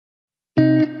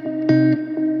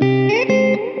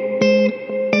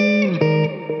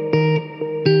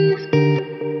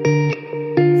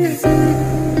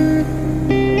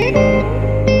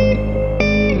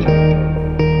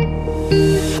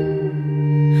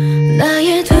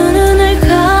나의 두 눈을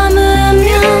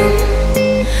감으면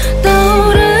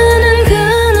떠오르는 그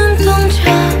눈동자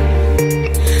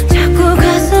자꾸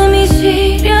가슴이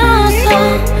시려서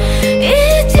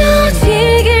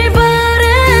잊혀지길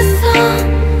바랬어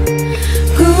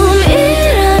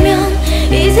꿈이라면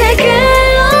이제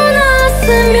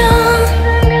깨어났으면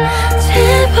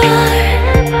제발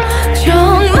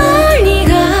정말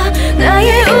네가 나의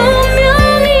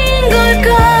운명인 걸까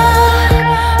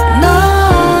넌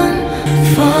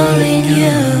fall in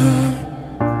you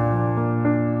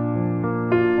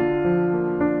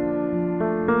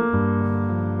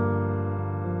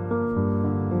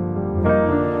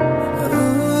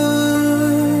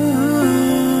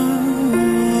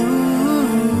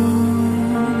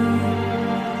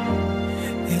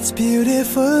It's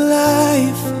beautiful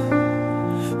life.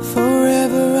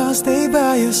 Forever I'll stay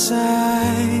by your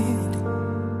side.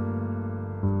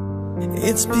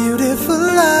 It's beautiful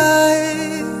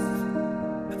life.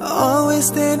 Always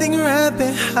standing right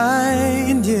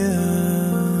behind you.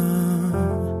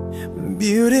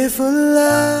 Beautiful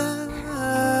life.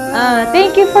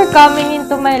 Thank you for coming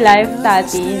into my life,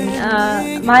 Tatin.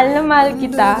 Mahal na mahal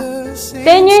kita.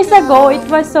 10 years ago, it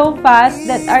was so fast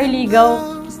that our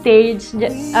legal stage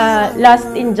last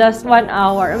in just 1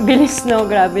 hour. Ang bilis, no?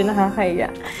 Grabe,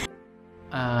 nakakaya.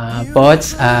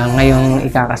 Pots, ngayong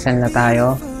ikakasal na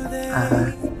tayo.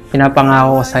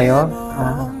 Pinapangako ko sa'yo.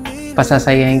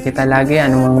 Pasasayahin kita lagi.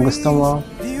 Anong gusto mo,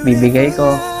 bibigay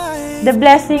ko. The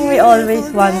blessing we always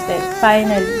wanted,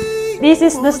 finally. This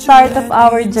is the start of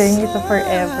our journey to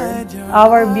forever.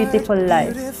 Our beautiful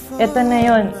life. Ito na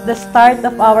yun. The start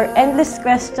of our endless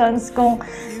questions kung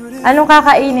anong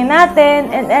kakainin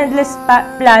natin and endless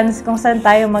plans kung saan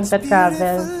tayo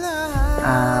magta-travel.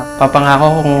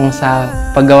 Papangako kung sa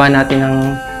paggawa natin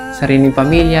ng sariling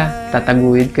pamilya,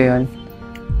 tataguid ko yun.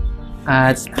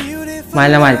 At mahal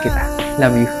na mahal kita.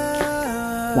 Love you.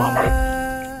 Mama.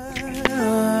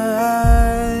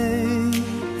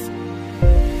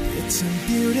 It's a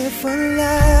beautiful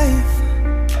life.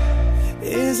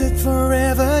 Is it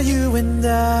forever you and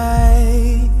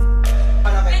I?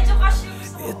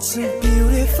 It's a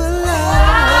beautiful life.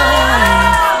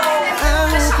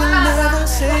 I can never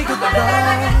say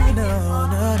goodbye. No,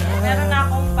 no, no. Meron na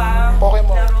akong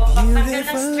Pokemon.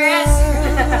 Beautiful stress.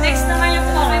 Next naman yung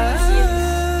Pokemon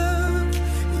series.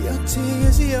 Your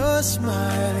tears, your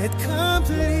smile, it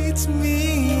completes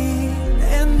me,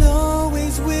 and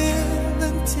always will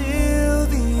until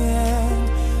the end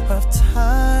of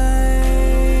time.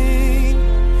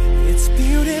 It's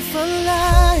beautiful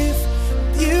life.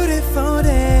 Beautiful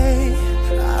day.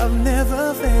 I've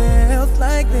never felt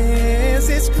like this.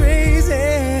 It's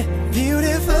crazy.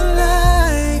 Beautiful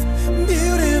life.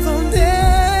 Beautiful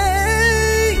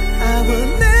day. I will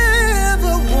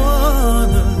never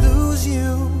wanna lose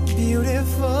you.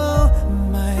 Beautiful,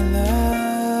 my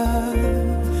love.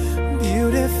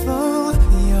 Beautiful,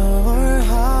 your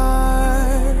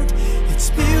heart.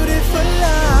 It's beautiful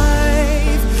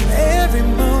life. Every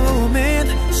moment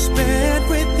spent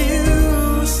with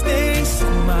you stays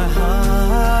in my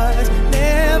heart,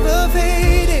 never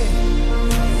fading,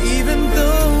 even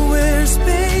though we're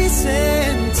space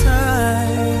and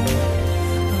time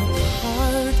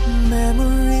apart.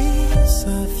 Memories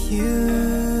of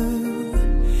you,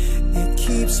 it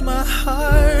keeps my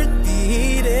heart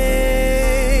beating.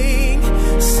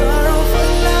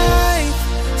 Sorrowful life,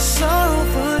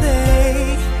 sorrowful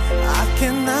day. I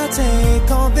cannot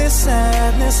take all this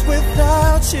sadness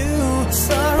without you.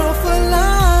 Sorrowful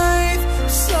life,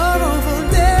 sorrowful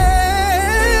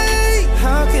day.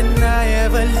 How can I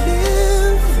ever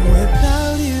live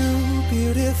without you?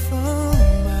 Beautiful,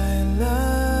 my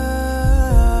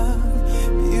love.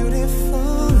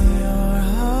 Beautiful, your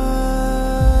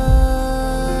heart.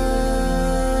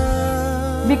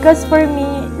 Because for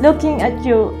me, looking at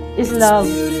you is love.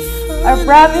 Our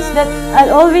promise that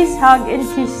I'll always hug and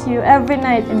kiss you every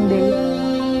night and day.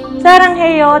 Sarang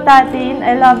heyo, Tatin,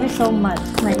 I love you so much,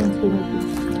 my infinity.